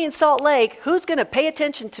company in Salt Lake. Who's going to pay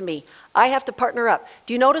attention to me? I have to partner up.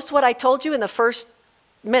 Do you notice what I told you in the first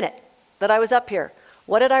minute that I was up here?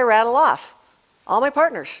 What did I rattle off? All my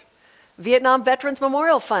partners. Vietnam Veterans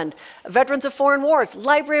Memorial Fund, Veterans of Foreign Wars,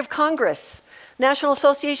 Library of Congress, National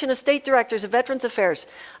Association of State Directors of Veterans Affairs,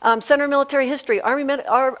 Center of Military History,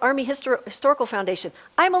 Army Historical Foundation.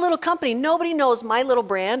 I'm a little company. Nobody knows my little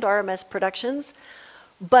brand, RMS Productions,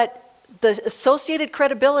 but the associated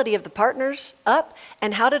credibility of the partners up.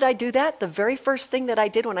 And how did I do that? The very first thing that I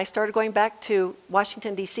did when I started going back to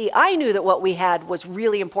Washington, D.C., I knew that what we had was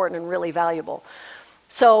really important and really valuable.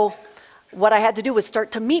 So what I had to do was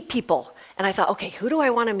start to meet people. And I thought, okay, who do I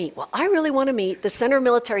want to meet? Well, I really want to meet the Center of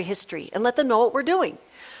Military History and let them know what we're doing.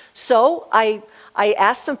 So I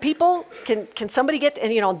asked some people, can somebody get,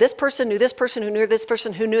 and you know, this person knew this person who knew this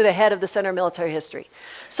person who knew the head of the Center of Military History.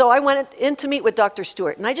 So I went in to meet with Dr.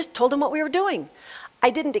 Stewart, and I just told him what we were doing. I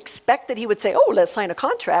didn't expect that he would say, oh, let's sign a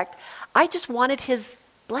contract. I just wanted his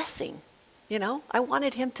blessing, you know. I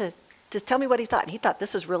wanted him to tell me what he thought, and he thought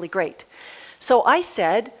this is really great. So I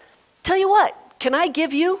said, tell you what, can I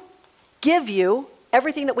give you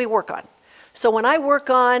everything that we work on? So when I work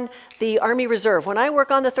on the Army Reserve, when I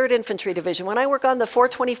work on the 3rd Infantry Division, when I work on the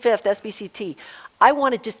 425th SBCT, I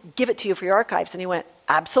want to just give it to you for your archives. And he went,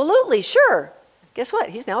 absolutely, sure. Guess what?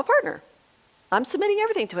 He's now a partner. I'm submitting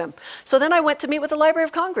everything to him. So then I went to meet with the Library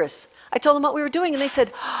of Congress. I told them what we were doing, and they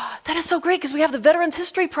said, oh, that is so great because we have the Veterans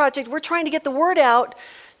History Project. We're trying to get the word out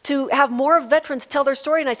to have more veterans tell their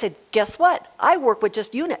story. And I said, guess what? I work with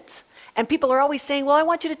just units. And people are always saying, well, I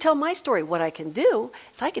want you to tell my story. What I can do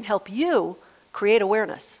is I can help you create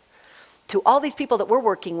awareness to all these people that we're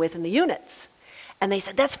working with in the units. And they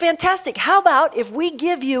said, that's fantastic. How about if we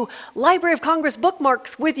give you Library of Congress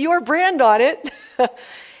bookmarks with your brand on it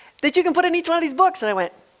that you can put in each one of these books? And I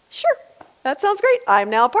went, sure, that sounds great. I'm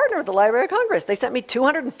now a partner with the Library of Congress. They sent me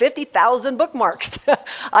 250,000 bookmarks.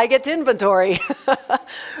 I get to inventory.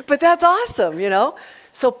 But that's awesome, you know?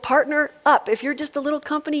 So partner up. If you're just a little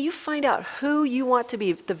company, you find out who you want to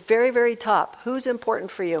be, the very, very top, who's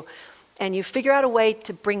important for you, and you figure out a way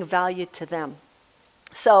to bring value to them.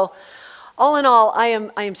 So all in all, I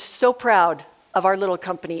am so proud of our little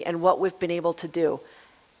company and what we've been able to do.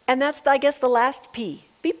 And that's, I guess, the last P.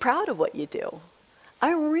 Be proud of what you do.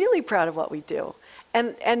 I'm really proud of what we do.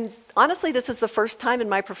 And honestly, this is the first time in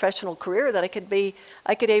my professional career that I could be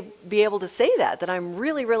able to say that I'm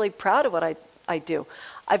really, really proud of what I do.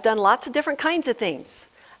 I've done lots of different kinds of things.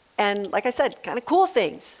 And like I said, kind of cool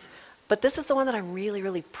things. But this is the one that I'm really,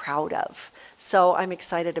 really proud of. So I'm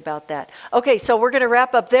excited about that. Okay, so we're going to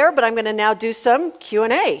wrap up there, but I'm going to now do some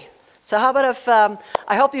Q&A. So how about if,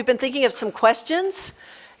 I hope you've been thinking of some questions.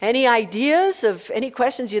 Any ideas of any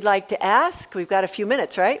questions you'd like to ask? We've got a few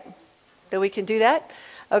minutes, right? That we can do that?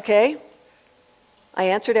 Okay. I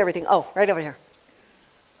answered everything. Oh, right over here.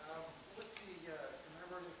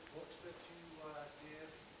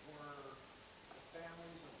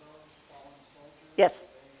 Yes.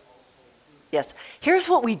 Yes. Here's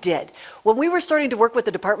what we did. When we were starting to work with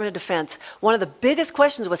the Department of Defense, one of the biggest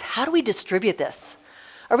questions was, how do we distribute this?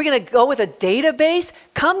 Are we going to go with a database?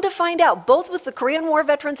 Come to find out, both with the Korean War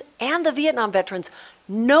veterans and the Vietnam veterans,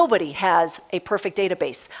 nobody has a perfect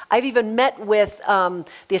database. I've even met with the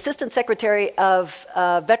Assistant Secretary of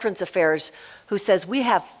Veterans Affairs, who says we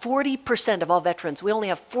have 40% of all veterans. We only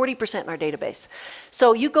have 40% in our database.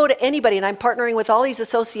 So you go to anybody, and I'm partnering with all these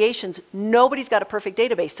associations, nobody's got a perfect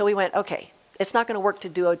database. So we went, okay, it's not going to work to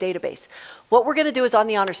do a database. What we're going to do is on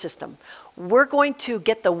the honor system. We're going to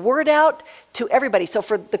get the word out to everybody. So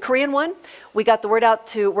for the Korean one, we got the word out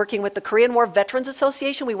to working with the Korean War Veterans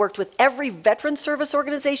Association. We worked with every veteran service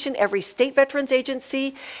organization, every state veterans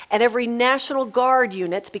agency, and every National Guard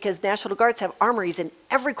units, because National Guards have armories in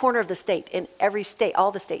every corner of the state, in every state,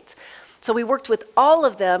 all the states. So we worked with all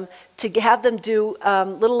of them to have them do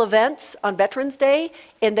little events on Veterans Day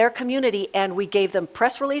in their community, and we gave them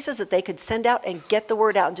press releases that they could send out and get the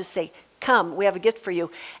word out and just say, come, we have a gift for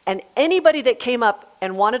you. And anybody that came up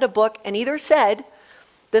and wanted a book and either said,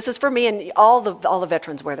 this is for me, and all the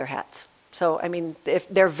veterans wear their hats. So, I mean, if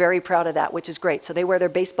they're very proud of that, which is great. So they wear their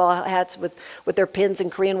baseball hats with their pins and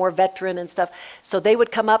Korean War veteran and stuff. So they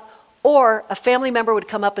would come up, or a family member would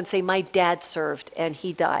come up and say, my dad served and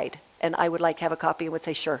he died, and I would like to have a copy, and would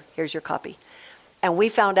say, sure, here's your copy. And we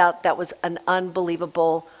found out that was an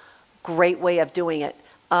unbelievable, great way of doing it.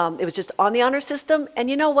 It was just on the honor system, and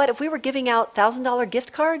you know what? If we were giving out $1,000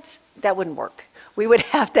 gift cards, that wouldn't work. We would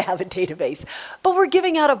have to have a database. But we're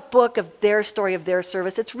giving out a book of their story, of their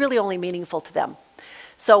service. It's really only meaningful to them.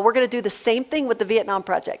 So we're going to do the same thing with the Vietnam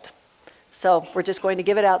Project. So we're just going to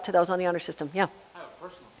give it out to those on the honor system. Yeah? I have a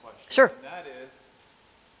personal question. Sure. And that is,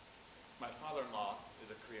 my father-in-law is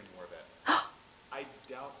a Korean War vet. I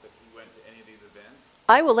doubt that he went to any of these events.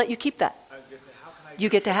 I will let you keep that. I was going to say, how can I You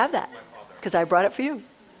get to have that, my father? because I brought it for you.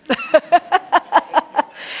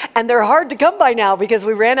 And they're hard to come by now because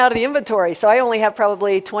we ran out of the inventory. So I only have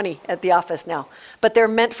probably 20 at the office now. But they're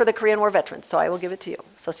meant for the Korean War veterans, so I will give it to you.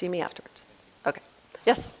 So see me afterwards. Okay.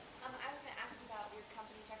 Yes? I was going to ask about your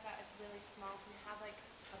company. You talked about it's really small. Do you have like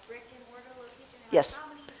a brick and mortar location? And Yes. How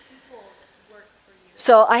many people work for you?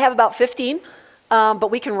 So I have about 15,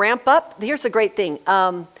 but we can ramp up. Here's the great thing.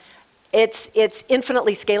 It's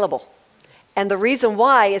infinitely scalable. And the reason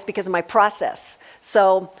why is because of my process.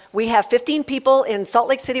 So we have 15 people in Salt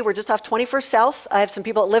Lake City. We're just off 21st South. I have some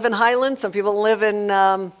people that live in Highland, some people that live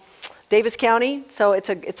in Davis County. So it's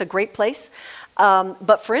a great place.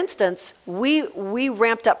 But for instance, we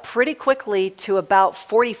ramped up pretty quickly to about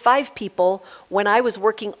 45 people when I was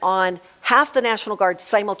working on half the National Guard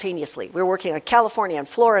simultaneously. We were working on California and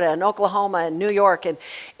Florida and Oklahoma and New York, and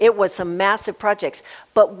it was some massive projects.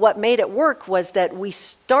 But what made it work was that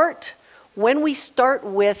when we start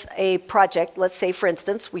with a project, let's say, for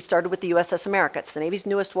instance, we started with the USS America. It's the Navy's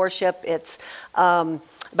newest warship. It's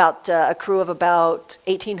about a crew of about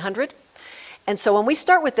 1,800. And so when we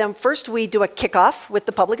start with them, first we do a kickoff with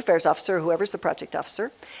the public affairs officer, whoever's the project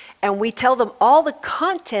officer, and we tell them all the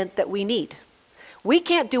content that we need. We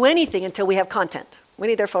can't do anything until we have content. We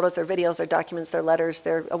need their photos, their videos, their documents, their letters,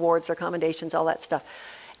 their awards, their commendations, all that stuff.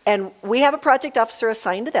 And we have a project officer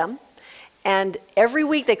assigned to them. And every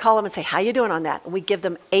week they call them and say, how you doing on that? And we give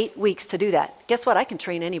them 8 weeks to do that. Guess what? I can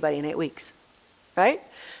train anybody in 8 weeks, right?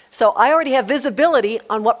 So I already have visibility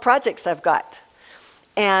on what projects I've got.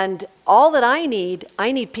 And all that I need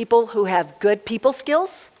people who have good people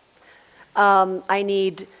skills. I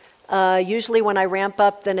need, usually when I ramp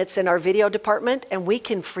up, then it's in our video department, and we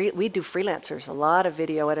do freelancers, a lot of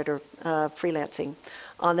video editor freelancing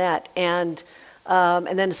on that. And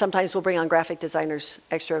then sometimes we'll bring on graphic designers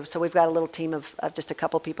extra. So we've got a little team of just a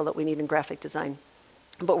couple people that we need in graphic design.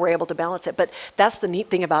 But we're able to balance it. But that's the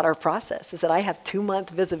neat thing about our process, is that I have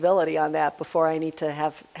 2-month visibility on that before I need to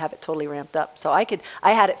have it totally ramped up. So I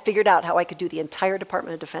had it figured out how I could do the entire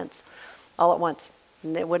Department of Defense all at once.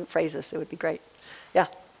 And it wouldn't phase us. It would be great. Yeah?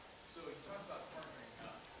 So you talked about partnering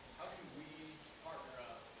up. How can we partner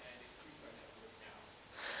up and increase our network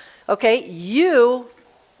now? Okay, you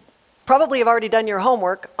probably have already done your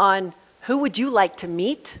homework on who would you like to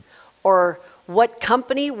meet, or what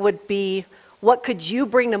company would be, what could you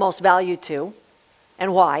bring the most value to,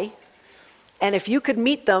 and why? And if you could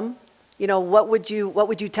meet them, you know, what would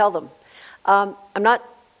you tell them? I'm not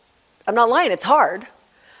lying, it's hard,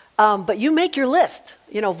 but you make your list,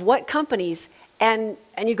 you know, of what companies, and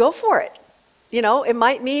you go for it. You know, it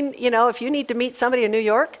might mean, you know, if you need to meet somebody in New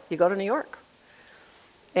York, you go to New York,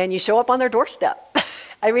 and you show up on their doorstep.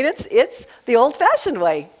 I mean, it's the old-fashioned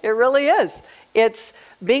way. It really is. It's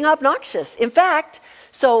being obnoxious. In fact,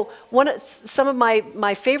 so some of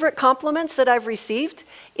my favorite compliments that I've received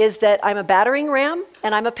is that I'm a battering ram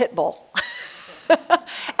and I'm a pit bull.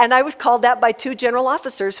 And I was called that by 2 general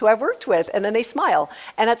officers who I've worked with, and then they smile.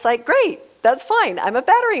 And it's like, great, that's fine. I'm a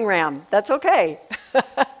battering ram. That's okay.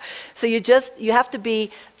 So you have to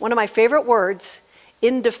be, one of my favorite words,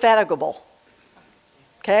 indefatigable.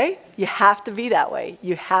 Okay? You have to be that way.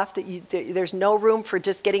 You have to, there's no room for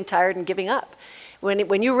just getting tired and giving up.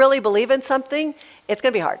 When you really believe in something, it's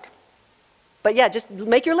going to be hard. But yeah, just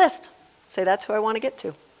make your list. Say, that's who I want to get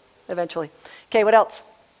to eventually. Okay, what else?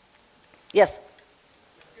 Yes?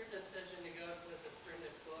 Your decision to go with the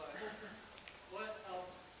printed book, what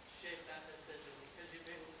helped shape that decision? Because you've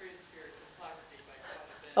increased your complexity by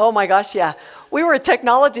quite a bit. Oh my gosh, yeah. We were a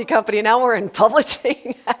technology company, now we're in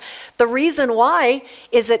publishing. The reason why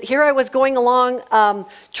is that here I was going along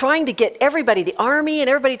trying to get everybody, the Army and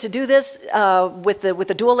everybody, to do this with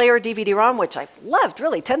the dual layer DVD-ROM, which I loved,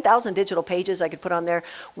 really. 10,000 digital pages I could put on there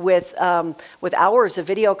with hours of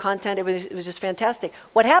video content. It was just fantastic.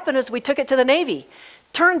 What happened is we took it to the Navy.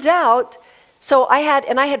 Turns out, so I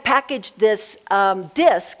had packaged this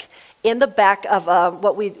disc in the back of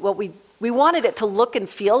what we We wanted it to look and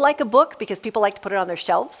feel like a book because people like to put it on their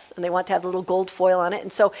shelves and they want to have the little gold foil on it.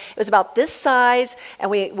 And so it was about this size,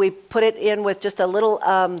 and we put it in with just a little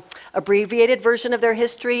abbreviated version of their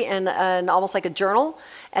history and almost like a journal.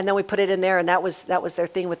 And then we put it in there, and that was their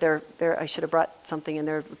thing with their I should have brought something in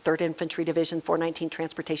their 3rd Infantry Division, 419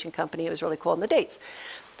 Transportation Company. It was really cool, and the dates.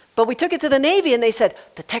 But we took it to the Navy, and they said,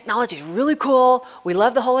 the technology is really cool. We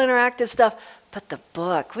love the whole interactive stuff. But the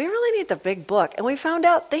book, we really need the big book. And we found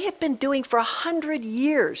out they had been doing for 100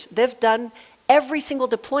 years. They've done every single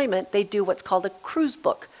deployment. They do what's called a cruise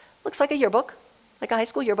book. Looks like a yearbook, like a high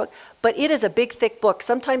school yearbook. But it is a big, thick book.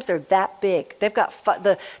 Sometimes they're that big. They've got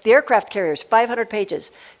the aircraft carriers, 500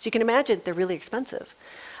 pages. So you can imagine they're really expensive.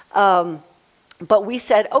 But we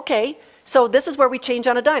said, okay, so this is where we change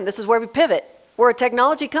on a dime. This is where we pivot. We're a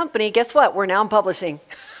technology company. Guess what? We're now in publishing.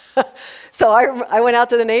 So I went out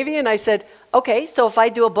to the Navy and I said, okay, so if I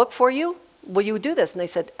do a book for you, will you do this? And they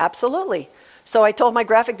said, absolutely. So I told my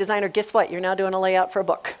graphic designer, guess what? You're now doing a layout for a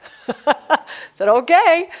book. I said,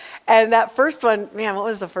 okay. And that first one, man, what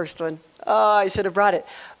was the first one? Oh, I should have brought it.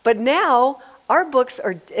 But now our books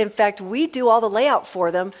are, in fact, we do all the layout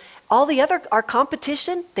for them. All the other, our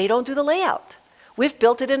competition, they don't do the layout. We've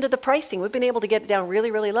built it into the pricing. We've been able to get it down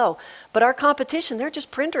really, really low. But our competition, they're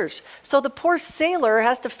just printers. So the poor sailor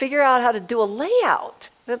has to figure out how to do a layout.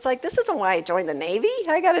 And it's like, this isn't why I joined the Navy.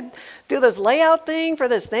 I got to do this layout thing for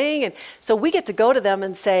this thing. And so we get to go to them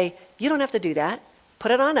and say, you don't have to do that.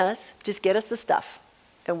 Put it on us. Just get us the stuff,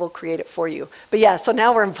 and we'll create it for you. But yeah, so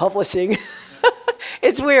now we're in publishing.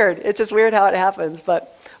 It's weird. It's just weird how it happens.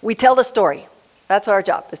 But we tell the story. That's our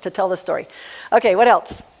job, is to tell the story. Okay, what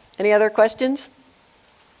else? Any other questions?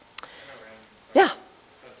 Yeah. So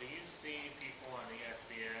do you see people on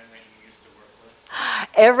ESPN that you used to work with?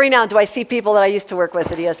 Every now and then, do I see people that I used to work with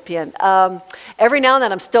at ESPN? Every now and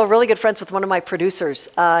then, I'm still really good friends with one of my producers.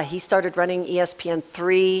 He started running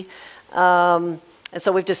ESPN3, and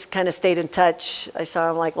so we've just kind of stayed in touch. I saw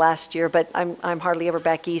him like last year, but I'm hardly ever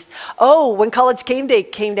back east. Oh, when College Game Day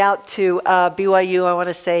came out to BYU, I want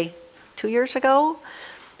to say 2 years ago.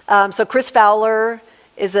 So Chris Fowler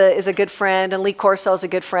is a good friend, and Lee Corso is a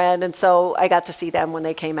good friend, and so I got to see them when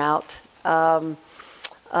they came out.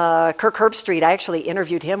 Kirk Herbstreit, I actually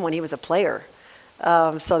interviewed him when he was a player,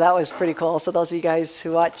 so that was pretty cool. So those of you guys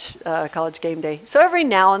who watch College Game Day. So every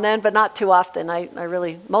now and then, but not too often. I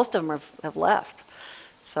really, most of them have left.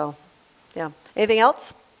 So, yeah. Anything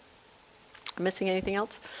else? I'm missing anything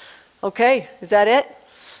else? Okay, is that it?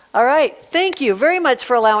 All right, thank you very much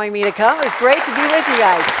for allowing me to come. It was great to be with you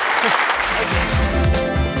guys.